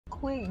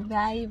quick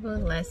valuable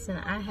lesson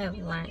I have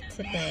learned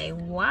today.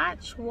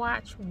 Watch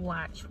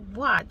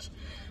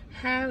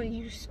how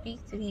you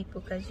speak to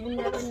people, because you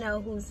never know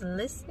who's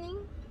listening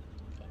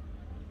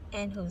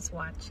and who's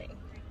watching.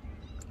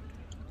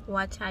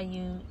 Watch how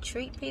you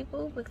treat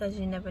people, because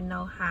you never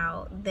know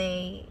how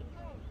they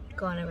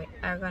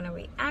are gonna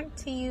react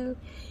to you.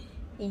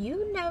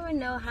 You never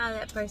know how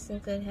that person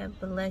could have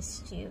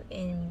blessed you,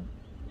 in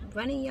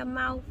running your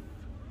mouth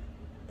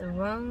the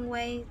wrong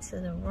way to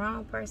the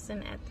wrong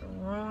person at the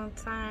wrong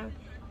time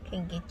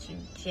can get you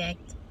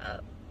jacked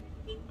up.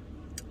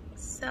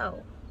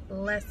 So,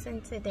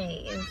 lesson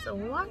today is to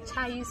watch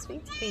how you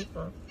speak to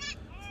people.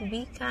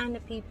 Be kind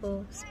to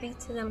people. Speak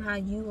to them how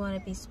you want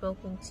to be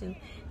spoken to,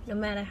 no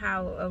matter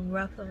how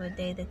rough of a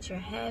day that you're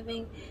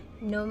having,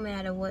 no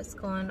matter what's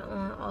going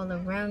on all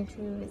around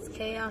you, it's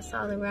chaos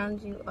all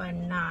around you or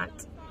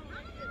not.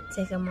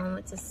 Take a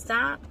moment to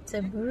stop,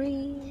 to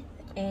breathe,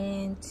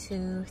 and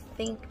to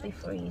think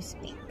before you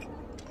speak.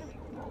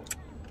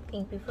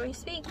 Think before you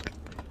speak.